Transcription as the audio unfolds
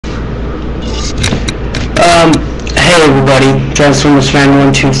everybody. Transformers fan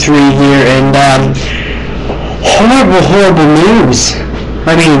 123 here, and horrible news.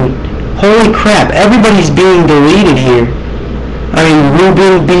 I mean, holy crap! Everybody's being deleted here. I mean,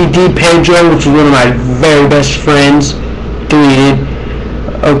 Ruben BD Pedro, which is one of my very best friends, deleted.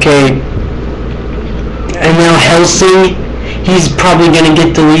 Okay, and now Helsing, he's probably gonna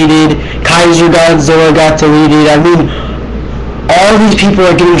get deleted. Kaiser Godzilla got deleted. I mean, all these people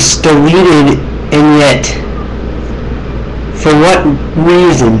are getting deleted, and yet, for what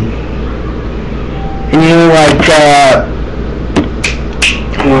reason? And you know, like,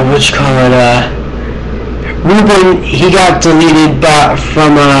 what you call it, Ruben, he got deleted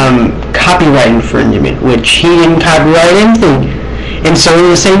from copyright infringement, which he didn't copyright anything. And so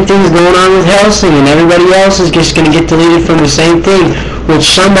the same thing's going on with Helsing, and everybody else is just going to get deleted from the same thing, which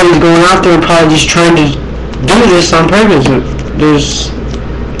somebody's going out there and probably just trying to do this on purpose. There's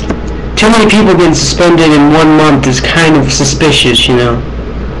too many people getting suspended in 1 month is kind of suspicious, you know.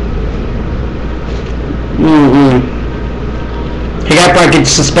 I got probably get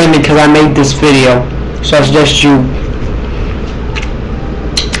suspended because I made this video, so I suggest you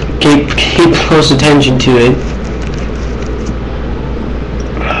keep close attention to it.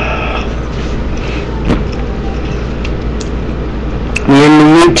 The end of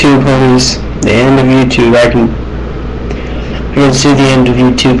YouTube, homies. The end of YouTube. I can see the end of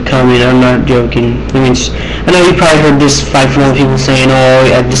YouTube coming. I'm not joking. I mean, I know you probably heard this fight from other people saying,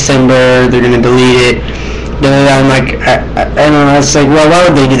 "Oh, at December they're gonna delete it." Then I'm like, I don't know. It's like, well, why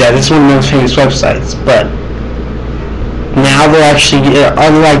would they do that? It's one of the most famous websites. But now they're actually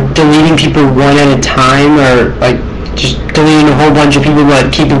are they like deleting people one at a time, or like just deleting a whole bunch of people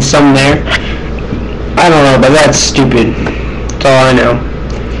but keeping some there? I don't know, but that's stupid. That's all I know.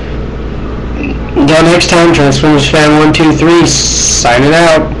 Until next time, Transformers fan 123 signing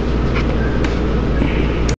out.